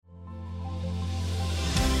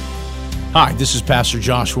Hi, this is Pastor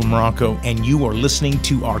Joshua Morocco, and you are listening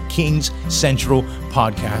to our Kings Central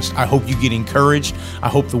podcast. I hope you get encouraged. I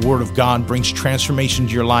hope the Word of God brings transformation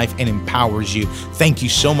to your life and empowers you. Thank you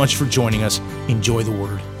so much for joining us. Enjoy the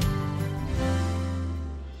Word.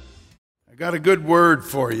 I got a good word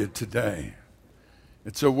for you today.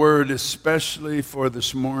 It's a word especially for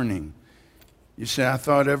this morning. You say, I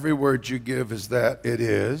thought every word you give is that. It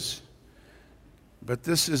is. But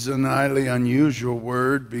this is an highly unusual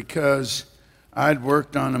word because I'd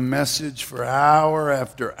worked on a message for hour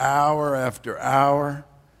after hour after hour.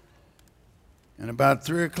 And about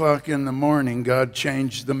 3 o'clock in the morning, God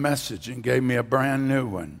changed the message and gave me a brand new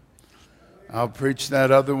one. I'll preach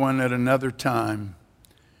that other one at another time.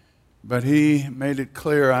 But He made it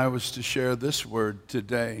clear I was to share this word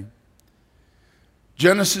today.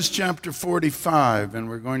 Genesis chapter 45, and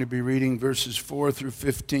we're going to be reading verses 4 through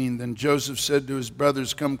 15. Then Joseph said to his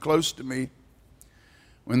brothers, "Come close to me."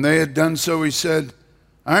 When they had done so, he said,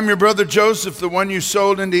 "I am your brother Joseph, the one you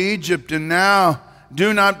sold into Egypt. And now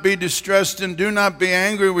do not be distressed and do not be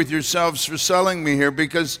angry with yourselves for selling me here,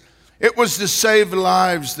 because it was to save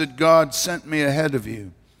lives that God sent me ahead of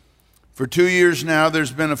you. For 2 years now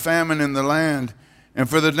there's been a famine in the land, and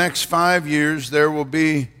for the next 5 years there will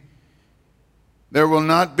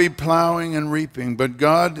not be plowing and reaping, but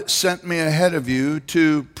God sent me ahead of you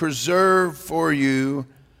to preserve for you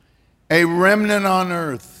a remnant on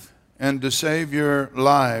earth and to save your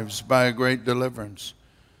lives by a great deliverance.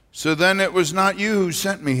 So then it was not you who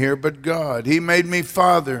sent me here, but God. He made me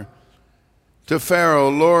father to Pharaoh,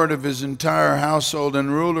 lord of his entire household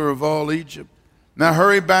and ruler of all Egypt. Now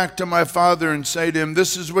hurry back to my father and say to him,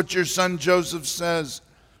 this is what your son Joseph says.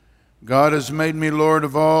 God has made me Lord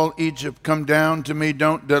of all Egypt. Come down to me,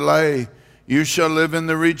 don't delay. You shall live in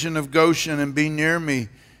the region of Goshen and be near me,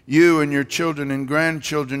 you and your children and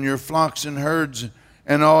grandchildren, your flocks and herds,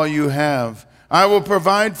 and all you have. I will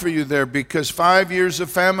provide for you there, because 5 years of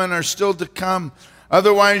famine are still to come.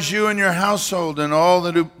 Otherwise you and your household and all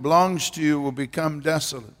that belongs to you will become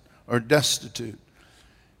desolate or destitute.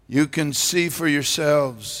 You can see for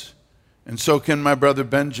yourselves, and so can my brother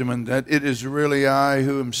Benjamin, that it is really I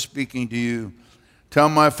who am speaking to you. Tell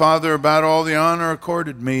my father about all the honor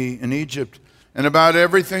accorded me in Egypt and about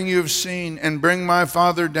everything you have seen, and bring my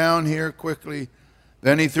father down here quickly.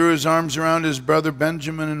 Then he threw his arms around his brother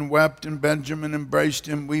Benjamin and wept, and Benjamin embraced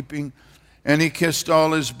him weeping, and he kissed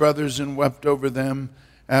all his brothers and wept over them.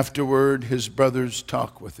 Afterward, his brothers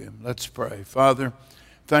talked with him. Let's pray. Father,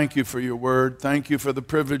 thank you for your word. Thank you for the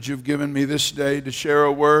privilege you've given me this day to share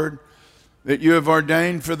a word that you have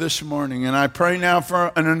ordained for this morning. And I pray now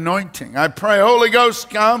for an anointing. I pray, Holy Ghost,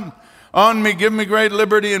 come on me. Give me great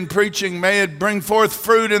liberty in preaching. May it bring forth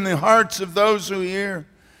fruit in the hearts of those who hear.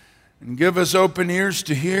 And give us open ears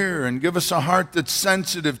to hear. And give us a heart that's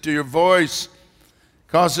sensitive to your voice.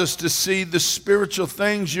 Cause us to see the spiritual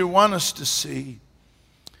things you want us to see.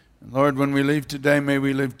 And Lord, when we leave today, may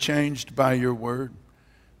we live changed by your word.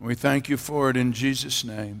 We thank you for it in Jesus'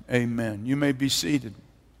 name. Amen. You may be seated.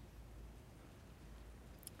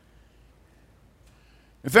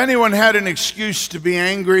 If anyone had an excuse to be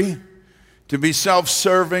angry, to be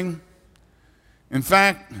self-serving, in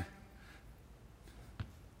fact,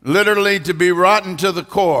 literally to be rotten to the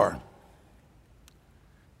core,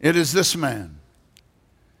 it is this man.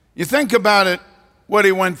 You think about it, what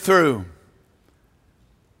he went through.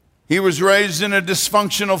 He was raised in a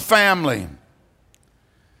dysfunctional family.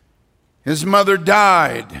 His mother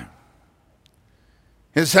died.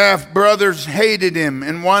 His half-brothers hated him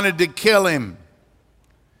and wanted to kill him.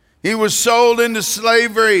 He was sold into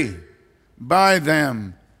slavery by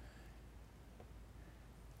them.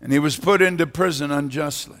 And he was put into prison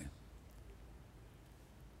unjustly.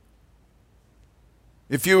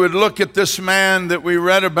 If you would look at this man that we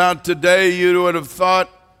read about today, you would have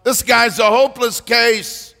thought, this guy's a hopeless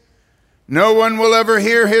case. No one will ever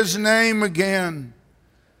hear his name again.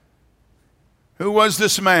 Who was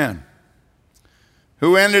this man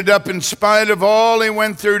who ended up, in spite of all he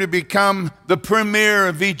went through, to become the premier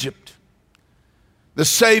of Egypt, the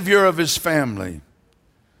savior of his family?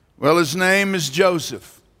 Well, his name is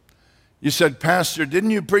Joseph. You said, Pastor, didn't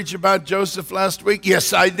you preach about Joseph last week?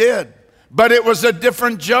 Yes, I did. But it was a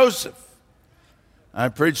different Joseph. I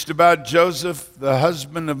preached about Joseph, the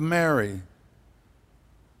husband of Mary.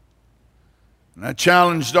 And I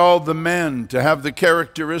challenged all the men to have the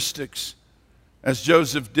characteristics as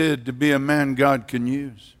Joseph did, to be a man God can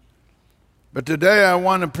use. But today I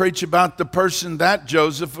want to preach about the person that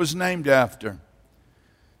Joseph was named after.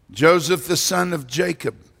 Joseph, the son of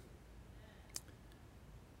Jacob.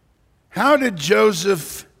 How did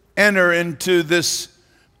Joseph enter into this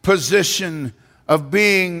position of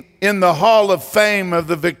being in the Hall of Fame of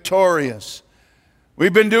the victorious.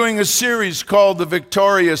 We've been doing a series called The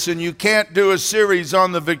Victorious, and you can't do a series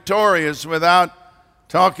on the victorious without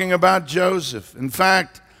talking about Joseph. In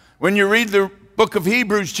fact, when you read the book of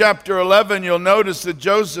Hebrews chapter 11, you'll notice that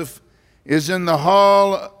Joseph is in the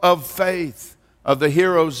Hall of Faith, of the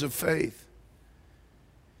heroes of faith.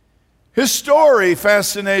 His story,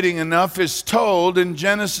 fascinating enough, is told in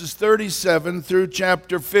Genesis 37 through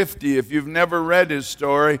chapter 50. If you've never read his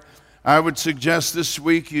story, I would suggest this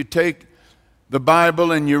week you take the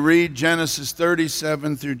Bible and you read Genesis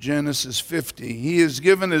 37 through Genesis 50. He is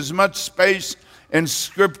given as much space in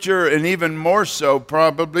Scripture, and even more so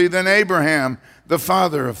probably, than Abraham, the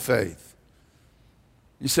father of faith.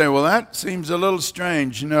 You say, well, that seems a little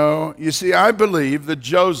strange. No, you see, I believe that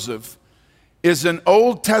Joseph is an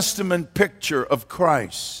Old Testament picture of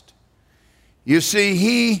Christ. You see,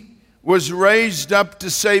 he was raised up to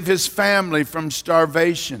save his family from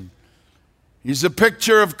starvation. He's a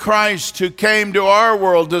picture of Christ who came to our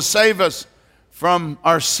world to save us from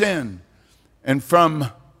our sin and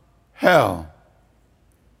from hell.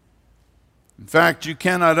 In fact, you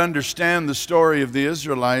cannot understand the story of the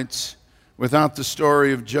Israelites without the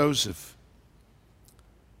story of Joseph.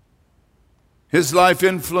 His life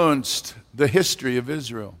influenced the history of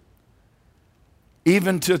Israel,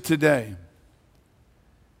 even to today.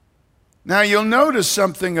 Now, you'll notice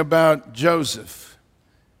something about Joseph.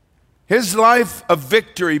 His life of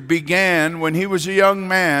victory began when he was a young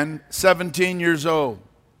man, 17 years old.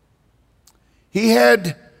 He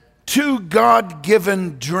had two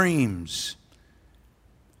God-given dreams.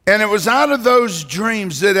 And it was out of those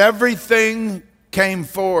dreams that everything came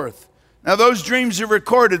forth. Now, those dreams are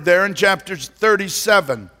recorded there in chapter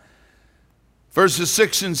 37. Verses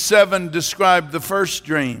 6 and 7 describe the first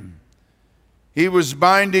dream. He was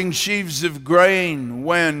binding sheaves of grain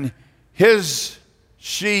when his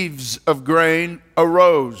sheaves of grain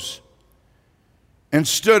arose and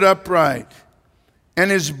stood upright, and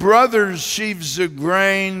his brother's sheaves of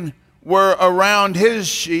grain were around his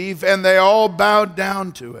sheaf, and they all bowed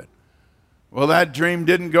down to it. Well, that dream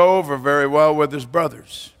didn't go over very well with his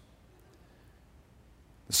brothers.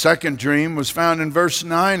 The second dream was found in verse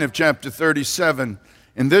 9 of chapter 37.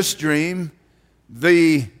 In this dream,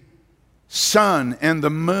 the sun and the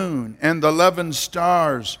moon and the 11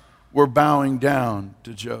 stars were bowing down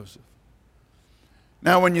to Joseph.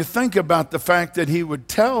 Now, when you think about the fact that he would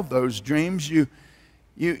tell those dreams,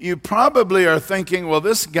 you probably are thinking, well,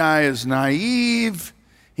 this guy is naive,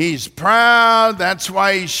 he's proud, that's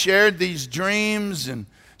why he shared these dreams. And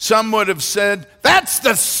some would have said, that's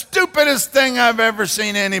the stupidest thing I've ever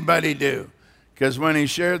seen anybody do. Because when he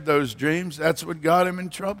shared those dreams, that's what got him in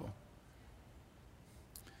trouble.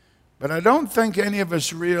 But I don't think any of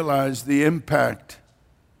us realize the impact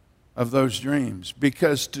of those dreams.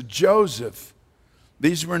 Because to Joseph,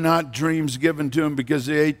 these were not dreams given to him because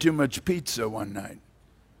he ate too much pizza one night.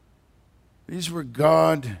 These were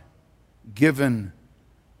God-given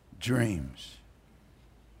dreams.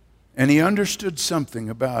 And he understood something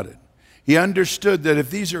about it. He understood that if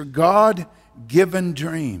these are God-given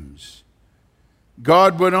dreams,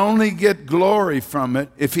 God would only get glory from it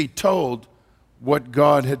if he told what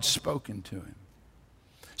God had spoken to him.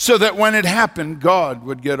 So that when it happened, God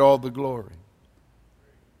would get all the glory.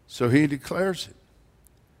 So he declares it.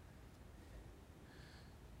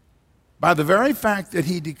 By the very fact that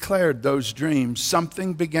he declared those dreams,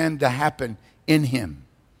 something began to happen in him.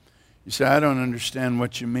 You say, I don't understand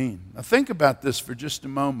what you mean. Now think about this for just a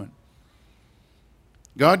moment.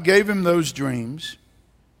 God gave him those dreams.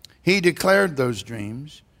 He declared those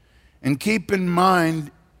dreams. And keep in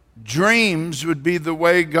mind, dreams would be the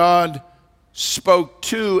way God spoke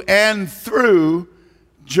to and through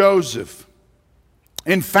Joseph.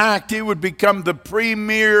 In fact, he would become the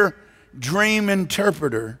premier dream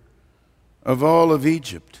interpreter of all of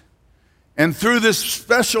Egypt. And through this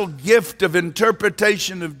special gift of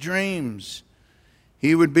interpretation of dreams,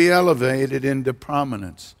 he would be elevated into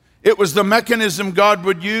prominence. It was the mechanism God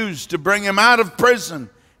would use to bring him out of prison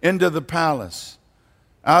into the palace,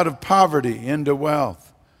 out of poverty into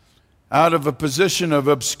wealth, out of a position of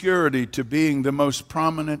obscurity to being the most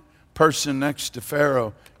prominent person next to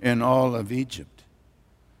Pharaoh in all of Egypt.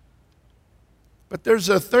 But there's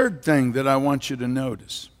a third thing that I want you to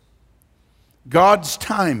notice. God's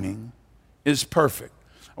timing is perfect.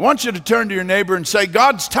 I want you to turn to your neighbor and say,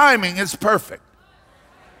 God's timing is perfect.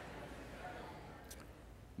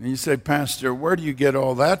 And you say, Pastor, where do you get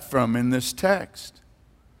all that from in this text?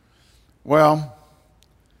 Well,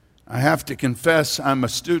 I have to confess I'm a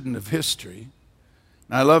student of history.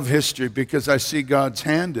 And I love history because I see God's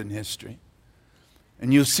hand in history.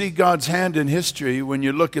 And you'll see God's hand in history when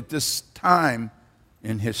you look at this time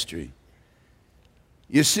in history.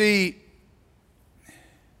 You see,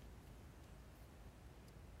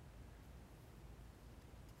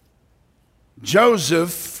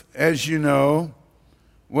 Joseph, as you know,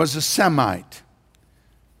 was a Semite,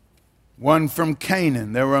 one from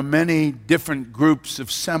Canaan. There were many different groups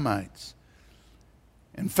of Semites.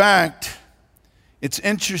 In fact, it's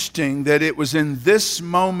interesting that it was in this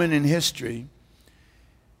moment in history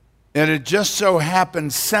that it just so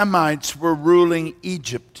happened Semites were ruling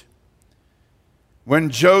Egypt when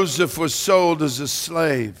Joseph was sold as a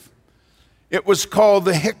slave. It was called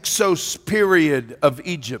the Hyksos period of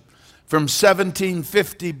Egypt, from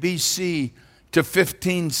 1750 BC to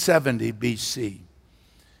 1570 BC.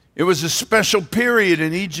 It was a special period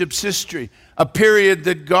in Egypt's history, a period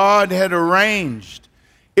that God had arranged.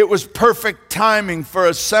 It was perfect timing for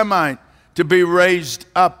a Semite to be raised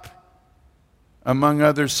up among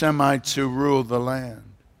other Semites who ruled the land.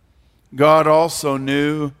 God also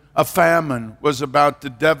knew a famine was about to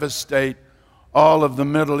devastate all of the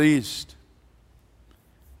Middle East.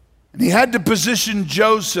 And he had to position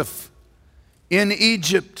Joseph in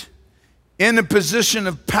Egypt in a position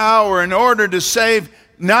of power in order to save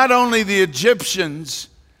not only the Egyptians,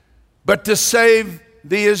 but to save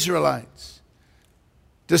the Israelites,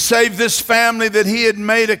 to save this family that he had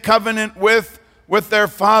made a covenant with their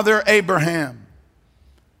father Abraham.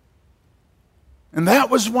 And that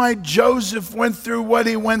was why Joseph went through what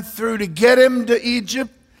he went through to get him to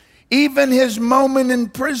Egypt. Even his moment in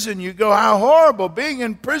prison, you go, how horrible, being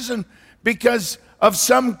in prison because of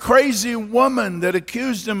some crazy woman that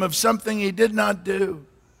accused him of something he did not do.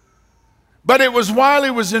 But it was while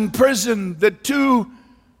he was in prison that two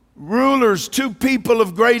rulers, two people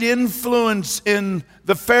of great influence in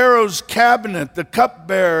the Pharaoh's cabinet, the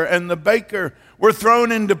cupbearer and the baker, were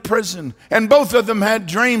thrown into prison. And both of them had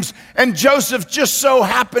dreams. And Joseph just so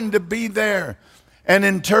happened to be there and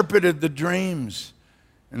interpreted the dreams.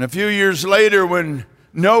 And a few years later, when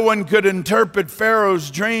no one could interpret Pharaoh's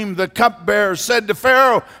dream, the cupbearer said to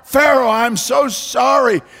Pharaoh, "Pharaoh, I'm so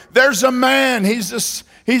sorry. There's a man. He's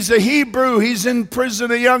a Hebrew. He's in prison,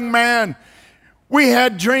 a young man. We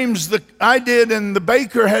had dreams, I did, and the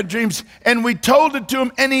baker had dreams, and we told it to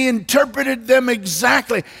him, and he interpreted them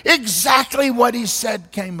exactly. Exactly what he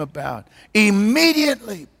said came about.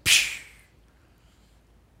 Immediately,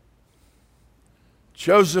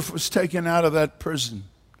 Joseph was taken out of that prison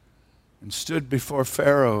and stood before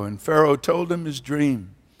Pharaoh, and Pharaoh told him his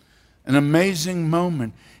dream. An amazing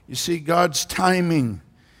moment. You see, God's timing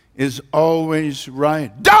is always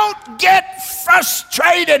right. Don't get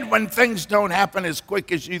frustrated when things don't happen as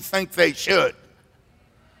quick as you think they should.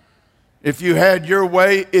 If you had your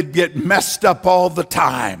way, it'd get messed up all the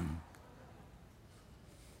time.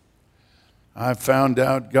 I found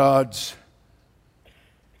out God's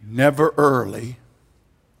never early,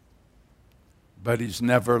 but he's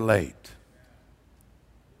never late.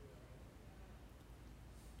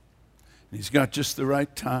 He's got just the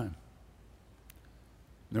right time,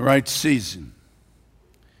 the right season,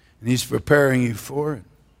 and he's preparing you for it.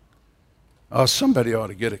 Oh, somebody ought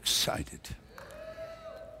to get excited.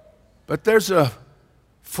 But there's a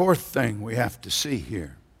fourth thing we have to see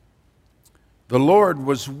here. The Lord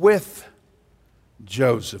was with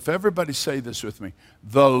Joseph. Everybody say this with me.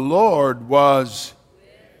 The Lord was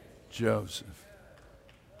with Joseph.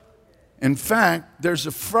 In fact, there's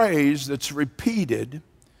a phrase that's repeated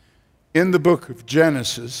in the book of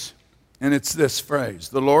Genesis, and it's this phrase: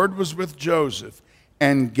 the Lord was with Joseph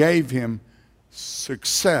and gave him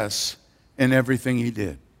success in everything he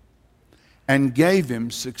did. And gave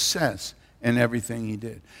him success in everything he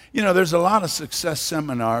did. You know, there's a lot of success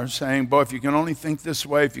seminars saying, boy, if you can only think this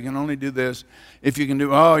way, if you can only do this, if you can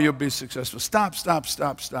do, oh, you'll be successful. Stop.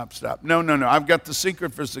 No. I've got the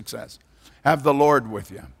secret for success. Have the Lord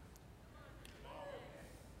with you.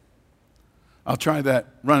 I'll try that,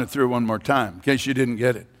 run it through one more time in case you didn't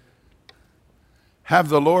get it. Have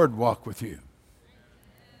the Lord walk with you.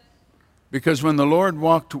 Because when the Lord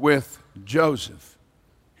walked with Joseph,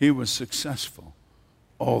 he was successful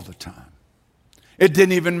all the time. It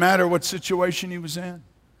didn't even matter what situation he was in.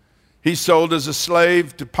 He sold as a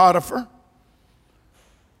slave to Potiphar.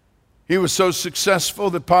 He was so successful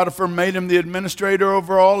that Potiphar made him the administrator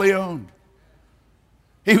over all he owned.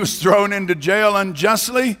 He was thrown into jail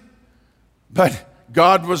unjustly, but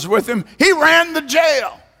God was with him. He ran the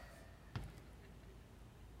jail.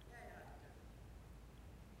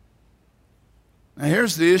 Now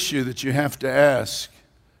here's the issue that you have to ask.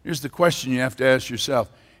 Here's the question you have to ask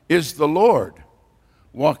yourself. Is the Lord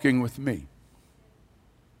walking with me?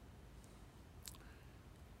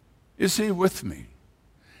 Is he with me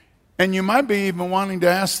And you might be even wanting to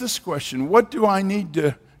ask this question: what do I need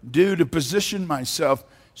to do to position myself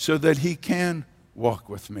so that he can walk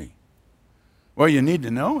with me? Well, you need to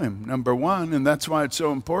know him, number one, and that's why it's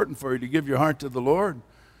so important for you to give your heart to the Lord,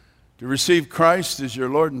 to receive Christ as your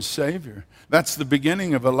Lord and Savior. That's the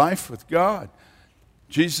beginning of a life with God.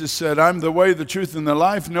 Jesus said, I'm the way, the truth, and the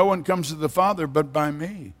life. No one comes to the Father but by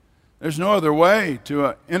me. There's no other way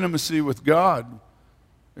to intimacy with God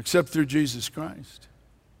except through Jesus Christ.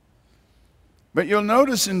 But you'll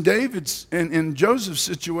notice in Joseph's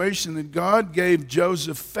situation that God gave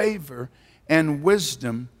Joseph favor and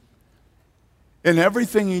wisdom in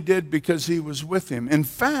everything he did because he was with him. In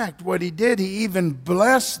fact, what he did, he even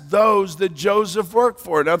blessed those that Joseph worked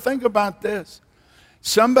for. Now think about this.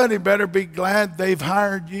 Somebody better be glad they've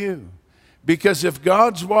hired you, because if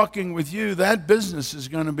God's walking with you, that business is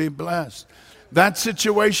going to be blessed. That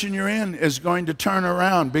situation you're in is going to turn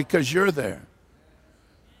around because you're there.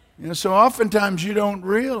 So oftentimes you don't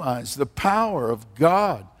realize the power of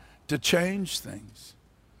God to change things.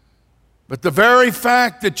 But the very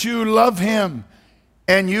fact that you love him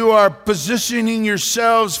and you are positioning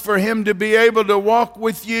yourselves for him to be able to walk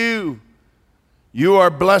with you, you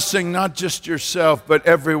are blessing not just yourself, but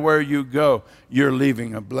everywhere you go, you're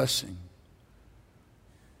leaving a blessing.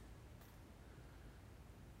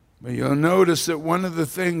 But you'll notice that one of the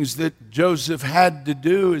things that Joseph had to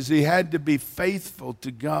do is he had to be faithful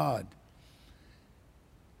to God.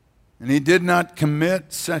 And he did not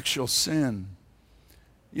commit sexual sin.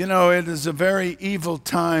 It is a very evil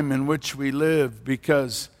time in which we live,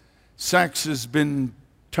 because sex has been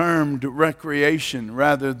termed recreation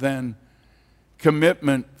rather than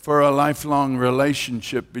commitment for a lifelong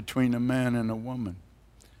relationship between a man and a woman.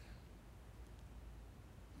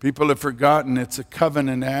 People have forgotten it's a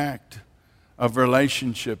covenant act of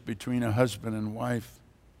relationship between a husband and wife.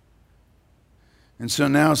 And so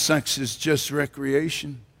now sex is just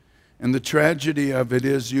recreation. And the tragedy of it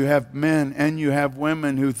is you have men and you have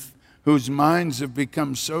women whose minds have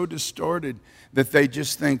become so distorted that they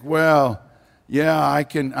just think, well, yeah, I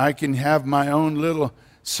can have my own little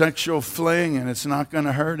sexual fling and it's not going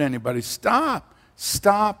to hurt anybody. Stop.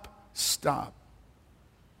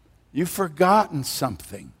 You've forgotten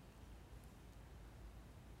something.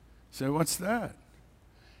 So what's that?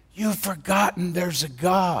 You've forgotten there's a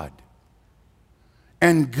God.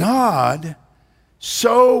 And God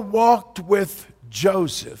so walked with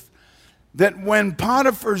Joseph that when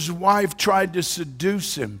Potiphar's wife tried to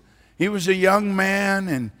seduce him, he was a young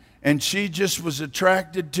man and she just was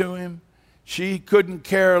attracted to him. She couldn't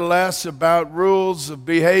care less about rules of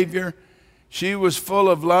behavior. She was full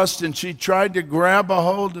of lust, and she tried to grab a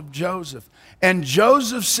hold of Joseph. And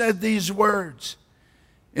Joseph said these words.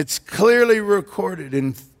 It's clearly recorded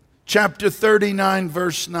in chapter 39,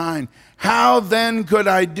 verse 9. How then could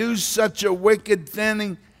I do such a wicked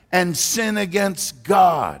thing and sin against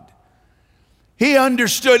God? He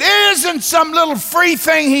understood it isn't some little free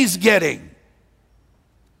thing he's getting.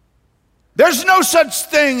 There's no such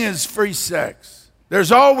thing as free sex.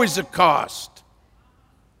 There's always a cost.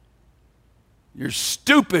 You're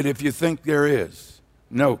stupid if you think there is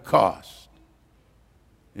no cost.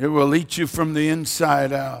 It will eat you from the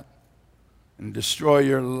inside out and destroy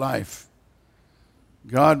your life.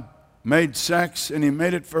 God made sex, and he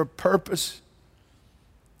made it for a purpose.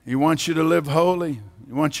 He wants you to live holy.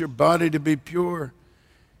 He wants your body to be pure.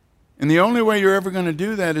 And the only way you're ever going to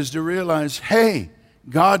do that is to realize, hey,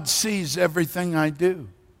 God sees everything I do.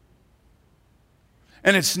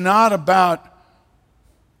 And it's not about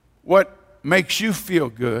what makes you feel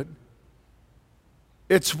good.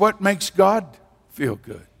 It's what makes God feel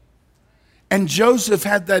good. And Joseph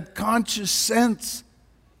had that conscious sense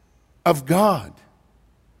of God.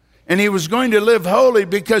 And he was going to live holy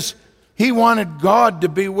because he wanted God to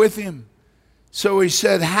be with him. So he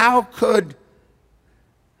said, how could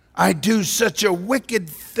I do such a wicked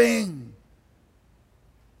thing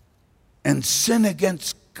and sin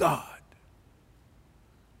against God?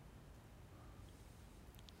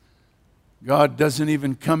 God doesn't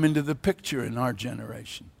even come into the picture in our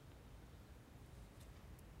generation.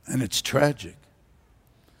 And it's tragic.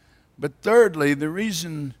 But thirdly, the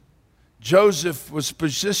reason Joseph was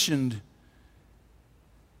positioned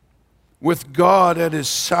with God at his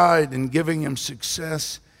side and giving him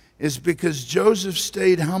success is because Joseph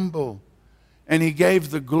stayed humble and he gave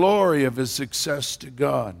the glory of his success to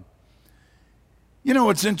God. You know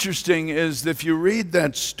what's interesting is if you read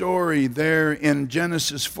that story there in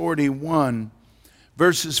Genesis 41,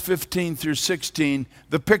 verses 15 through 16,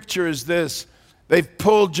 the picture is this. They've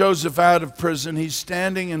pulled Joseph out of prison. He's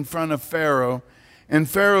standing in front of Pharaoh, And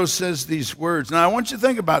Pharaoh says these words. Now, I want you to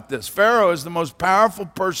think about this. Pharaoh is the most powerful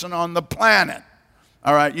person on the planet.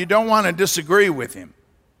 All right? You don't want to disagree with him.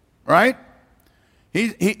 Right?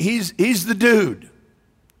 He's the dude.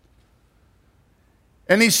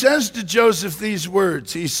 And he says to Joseph these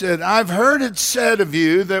words. He said, I've heard it said of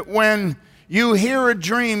you that when you hear a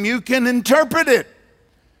dream, you can interpret it.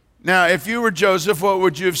 Now, if you were Joseph, what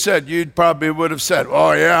would you have said? You probably would have said,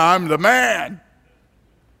 oh, yeah, I'm the man.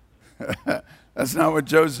 That's not what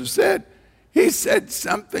Joseph said. He said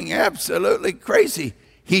something absolutely crazy.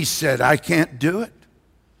 He said, I can't do it.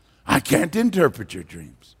 I can't interpret your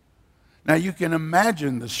dreams. Now, you can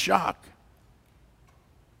imagine the shock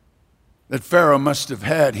that Pharaoh must have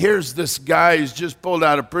had. Here's this guy who's just pulled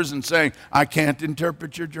out of prison saying, I can't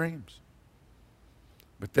interpret your dreams.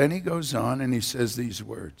 But then he goes on and he says these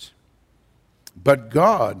words. But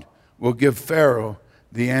God will give Pharaoh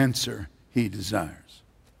the answer he desires.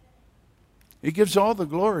 He gives all the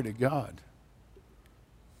glory to God.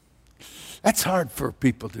 That's hard for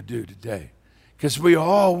people to do today because we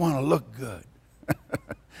all want to look good.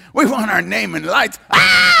 We want our name in lights.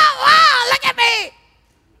 Oh, look at me.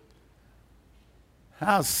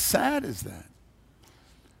 How sad is that?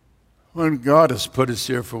 When God has put us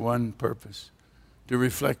here for one purpose, to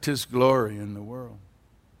reflect his glory in the world.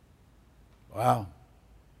 Wow.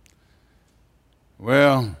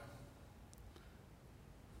 Well,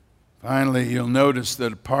 finally, you'll notice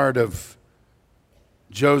that a part of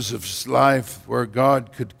Joseph's life where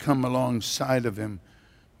God could come alongside of him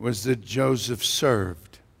was that Joseph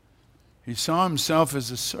served. He saw himself as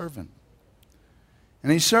a servant.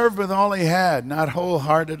 And he served with all he had, not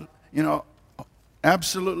wholehearted,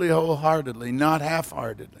 absolutely wholeheartedly, not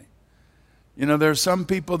half-heartedly. There are some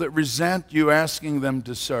people that resent you asking them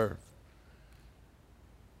to serve.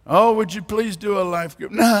 Oh, would you please do a life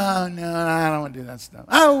group? No, I don't want to do that stuff.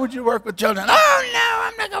 Oh, would you work with children? Oh, no,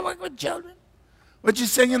 I'm not going to work with children. Would you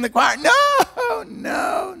sing in the choir?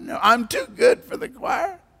 No, I'm too good for the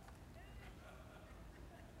choir.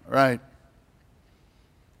 Right.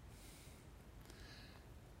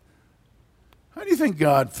 How do you think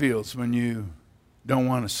God feels when you don't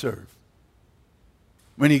want to serve?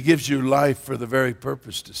 When he gives you life for the very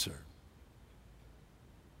purpose to serve?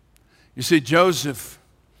 You see, Joseph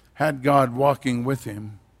had God walking with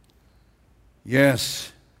him.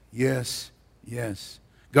 Yes.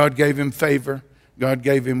 God gave him favor. God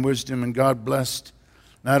gave him wisdom, and God blessed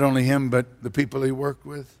not only him, but the people he worked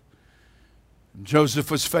with. And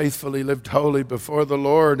Joseph was faithful. He lived holy before the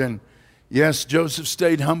Lord. And yes, Joseph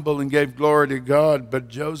stayed humble and gave glory to God, but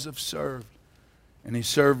Joseph served. And he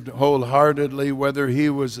served wholeheartedly, whether he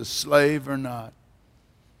was a slave or not.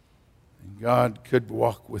 And God could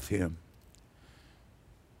walk with him.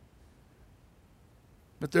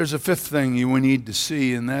 But there's a fifth thing we need to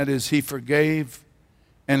see, and that is he forgave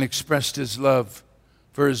and expressed his love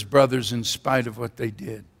for his brothers in spite of what they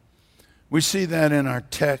did. We see that in our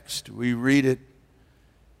text. We read it.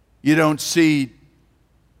 You don't see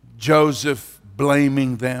Joseph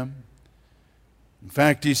blaming them. In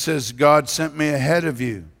fact, he says, God sent me ahead of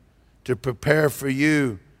you to prepare for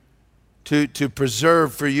you, to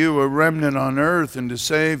preserve for you a remnant on earth and to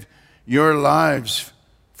save your lives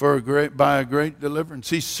by a great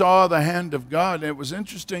deliverance. He saw the hand of God. It was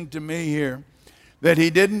interesting to me here that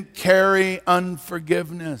he didn't carry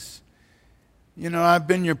unforgiveness. I've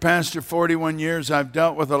been your pastor 41 years. I've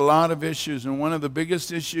dealt with a lot of issues, and one of the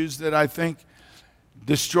biggest issues that I think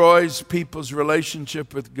destroys people's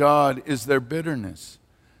relationship with God is their bitterness,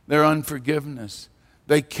 their unforgiveness.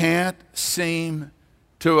 They can't seem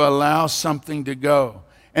to allow something to go.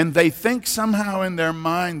 And they think somehow in their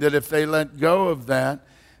mind that if they let go of that,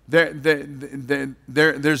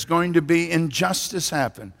 there's going to be injustice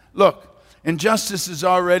happen. Look, injustice has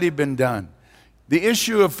already been done. The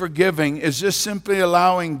issue of forgiving is just simply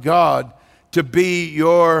allowing God to be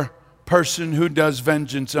your person who does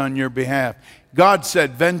vengeance on your behalf. God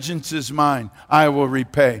said, vengeance is mine, I will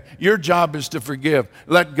repay. Your job is to forgive.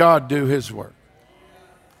 Let God do his work.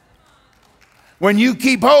 When you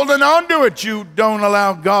keep holding on to it, you don't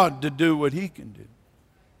allow God to do what he can do.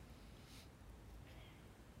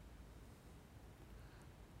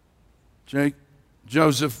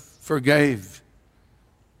 Joseph forgave,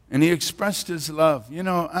 and he expressed his love.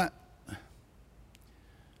 When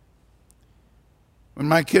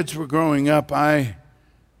my kids were growing up, I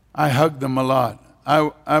hugged them a lot.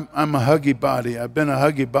 I'm a huggy body. I've been a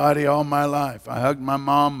huggy body all my life. I hugged my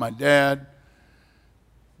mom, my dad.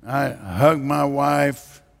 I hugged my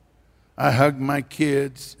wife. I hugged my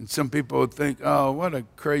kids. And some people would think, oh, what a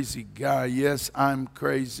crazy guy. Yes, I'm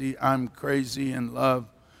crazy. I'm crazy in love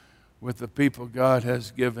with the people God has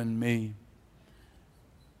given me.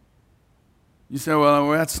 You say, well,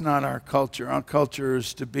 that's not our culture. Our culture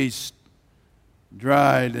is to be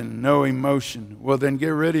dried and no emotion. Well, then get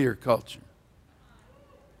rid of your culture.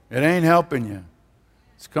 It ain't helping you.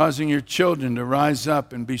 It's causing your children to rise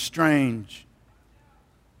up and be strange.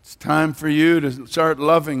 It's time for you to start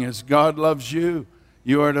loving as God loves you.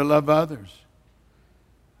 You are to love others.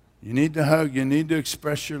 You need to hug. You need to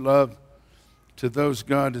express your love to those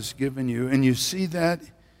God has given you. And you see that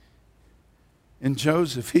in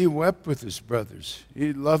Joseph. He wept with his brothers.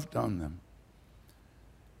 He loved on them.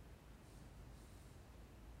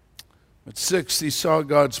 But 6, he saw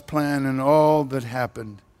God's plan in all that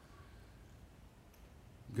happened.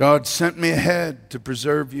 God sent me ahead to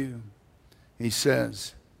preserve you, he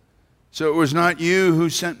says. So it was not you who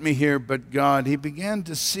sent me here, but God. He began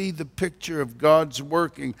to see the picture of God's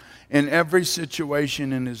working in every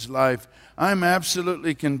situation in his life. I'm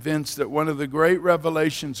absolutely convinced that one of the great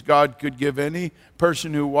revelations God could give any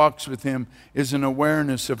person who walks with him is an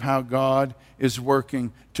awareness of how God is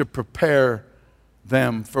working to prepare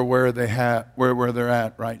them for where they're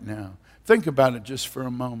at right now. Think about it just for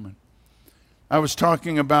a moment. I was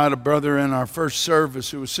talking about a brother in our first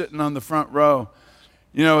service who was sitting on the front row.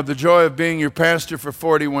 You know, the joy of being your pastor for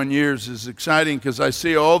 41 years is exciting because I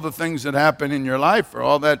see all the things that happen in your life for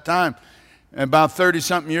all that time. And about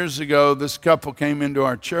 30-something years ago, this couple came into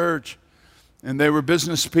our church, and they were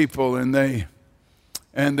business people, and they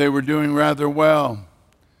were doing rather well.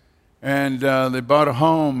 And they bought a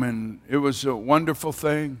home, and it was a wonderful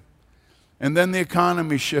thing. And then the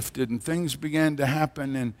economy shifted, and things began to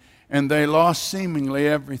happen, and they lost seemingly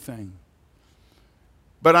everything.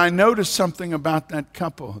 But I noticed something about that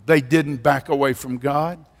couple. They didn't back away from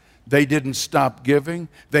God. They didn't stop giving.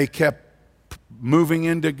 They kept moving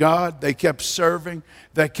into God. They kept serving.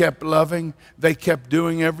 They kept loving. They kept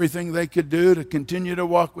doing everything they could do to continue to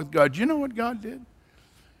walk with God. You know what God did?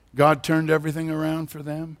 God turned everything around for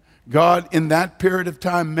them. God, in that period of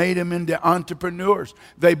time, made them into entrepreneurs.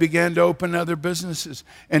 They began to open other businesses.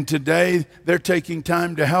 And today, they're taking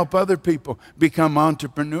time to help other people become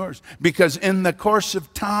entrepreneurs. Because in the course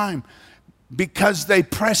of time, because they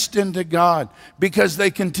pressed into God, because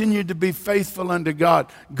they continued to be faithful unto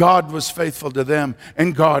God, God was faithful to them,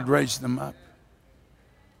 and God raised them up.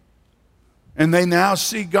 And they now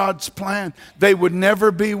see God's plan. They would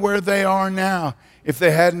never be where they are now if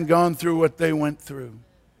they hadn't gone through what they went through.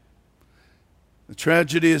 The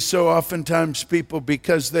tragedy is so oftentimes people,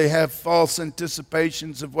 because they have false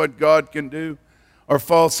anticipations of what God can do or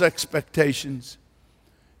false expectations,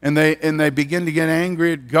 and they begin to get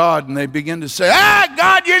angry at God, and they begin to say,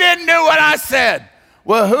 God, you didn't do what I said.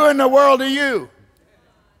 Well, who in the world are you?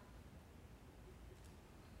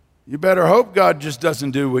 You better hope God just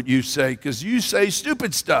doesn't do what you say, because you say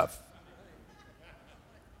stupid stuff.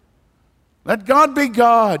 Let God be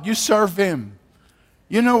God. You serve him.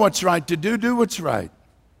 You know what's right to do. Do what's right.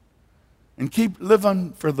 And keep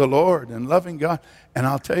living for the Lord and loving God. And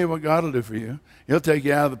I'll tell you what God will do for you. He'll take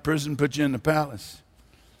you out of the prison, put you in the palace.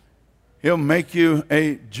 He'll make you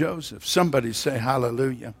a Joseph. Somebody say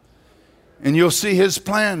hallelujah. And you'll see his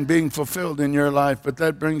plan being fulfilled in your life. But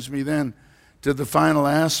that brings me then to the final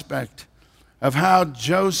aspect of how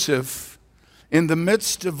Joseph, in the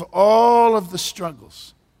midst of all of the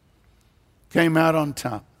struggles, came out on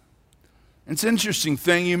top. It's an interesting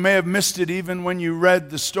thing. You may have missed it even when you read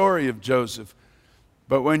the story of Joseph.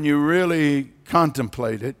 But when you really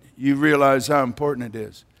contemplate it, you realize how important it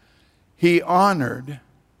is. He honored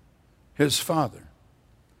his father.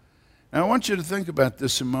 Now, I want you to think about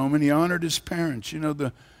this a moment. He honored his parents. You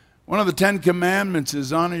know, one of the 10 Commandments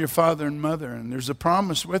is honor your father and mother. And there's a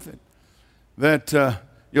promise with it that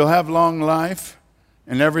you'll have long life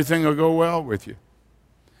and everything will go well with you.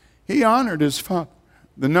 He honored his father.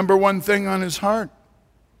 The number one thing on his heart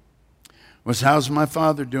was, how's my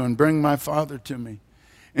father doing? Bring my father to me.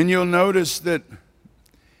 And you'll notice that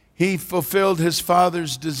he fulfilled his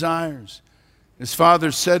father's desires. His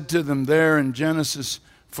father said to them there in Genesis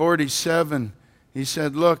 47, he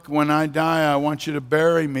said, look, when I die, I want you to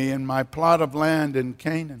bury me in my plot of land in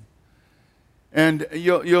Canaan. And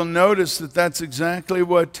you'll notice that that's exactly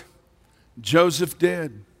what Joseph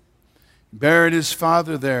did. Buried his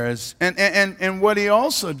father there. And what he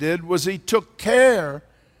also did was he took care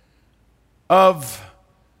of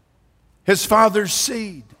his father's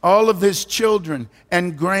seed, all of his children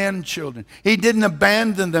and grandchildren. He didn't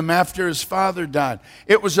abandon them after his father died.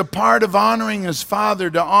 It was a part of honoring his father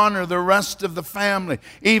to honor the rest of the family.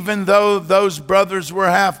 Even though those brothers were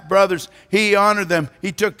half brothers, he honored them.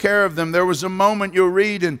 He took care of them. There was a moment you'll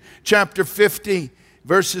read in chapter 50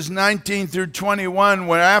 verses 19 through 21,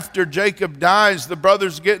 where after Jacob dies, the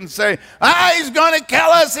brothers get and say, he's going to kill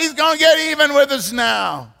us. He's going to get even with us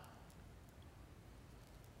now.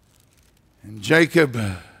 And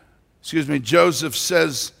Joseph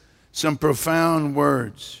says some profound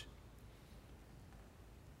words.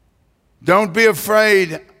 Don't be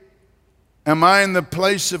afraid. Am I in the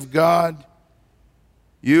place of God?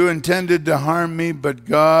 You intended to harm me, but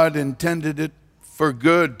God intended it for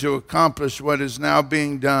good to accomplish what is now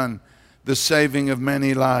being done, the saving of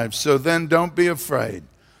many lives. So then don't be afraid.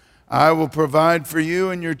 I will provide for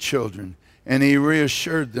you and your children. And he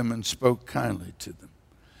reassured them and spoke kindly to them.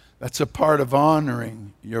 That's a part of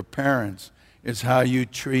honoring your parents, is how you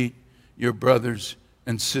treat your brothers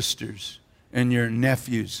and sisters and your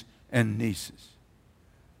nephews and nieces.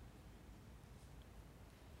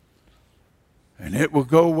 And it will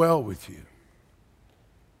go well with you.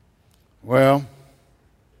 Well,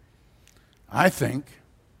 I think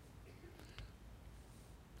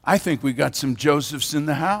we got some Josephs in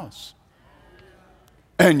the house.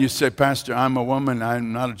 And you say, Pastor, I'm a woman,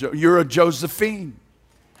 I'm not a Joseph. You're a Josephine.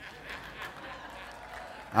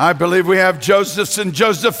 I believe we have Josephs and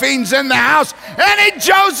Josephines in the house. Any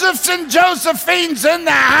Josephs and Josephines in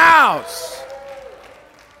the house?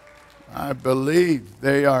 I believe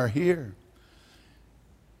they are here.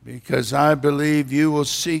 Because I believe you will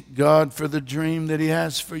seek God for the dream that he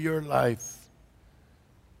has for your life.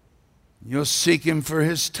 You'll seek him for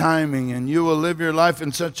his timing, and you will live your life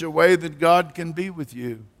in such a way that God can be with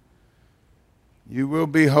you. You will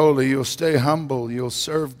be holy. You'll stay humble. You'll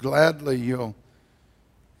serve gladly. You'll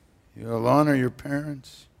honor your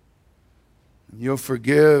parents. You'll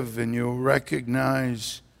forgive, and you'll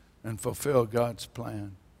recognize and fulfill God's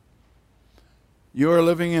plan. You are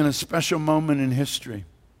living in a special moment in history.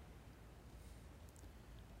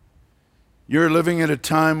 You're living at a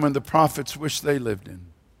time when the prophets wish they lived in.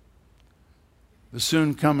 The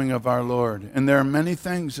soon coming of our Lord. And there are many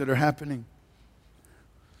things that are happening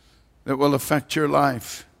that will affect your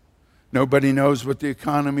life. Nobody knows what the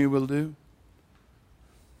economy will do.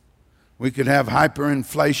 We could have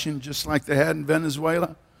hyperinflation just like they had in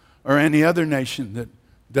Venezuela or any other nation that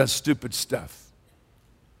does stupid stuff.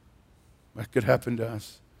 That could happen to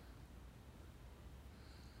us.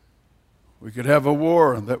 We could have a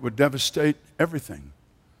war that would devastate everything.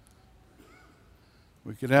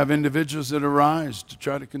 We could have individuals that arise to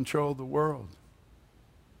try to control the world.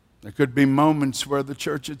 There could be moments where the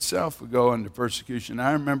church itself would go under persecution.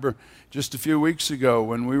 I remember just a few weeks ago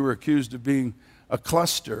when we were accused of being a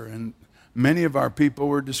cluster, and many of our people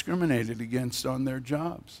were discriminated against on their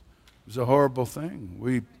jobs. It was a horrible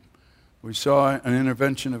thing. We saw an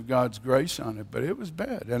intervention of God's grace on it, but it was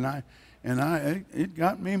bad, and it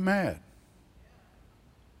got me mad.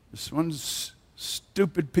 This one's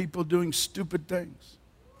stupid people doing stupid things.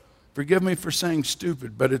 Forgive me for saying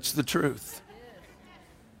stupid, but it's the truth.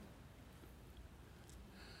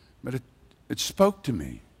 But it spoke to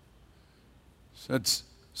me. It said,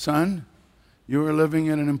 son, you are living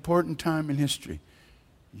in an important time in history.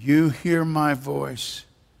 You hear my voice.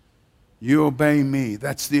 You obey me.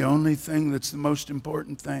 That's the only thing that's the most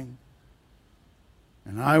important thing.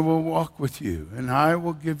 And I will walk with you, and I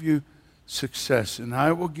will give you success, and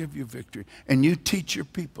I will give you victory. And you teach your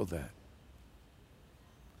people that.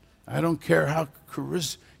 I don't care how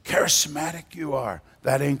charismatic you are.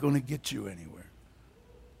 That ain't going to get you anywhere.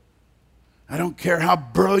 I don't care how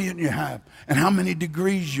brilliant you have and how many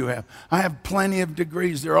degrees you have. I have plenty of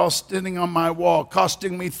degrees. They're all sitting on my wall,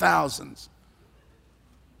 costing me thousands.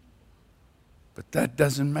 But that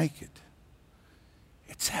doesn't make it.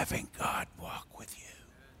 It's having God walk with you.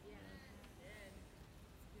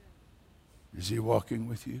 Is he walking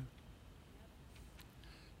with you?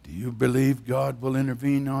 Do you believe God will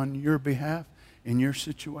intervene on your behalf in your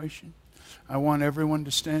situation? I want everyone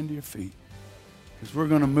to stand to your feet because we're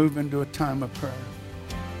going to move into a time of prayer.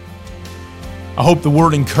 I hope the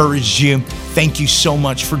word encouraged you. Thank you so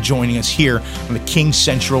much for joining us here on the King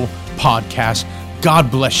Central podcast.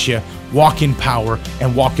 God bless you. Walk in power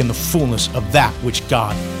and walk in the fullness of that which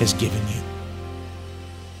God has given you.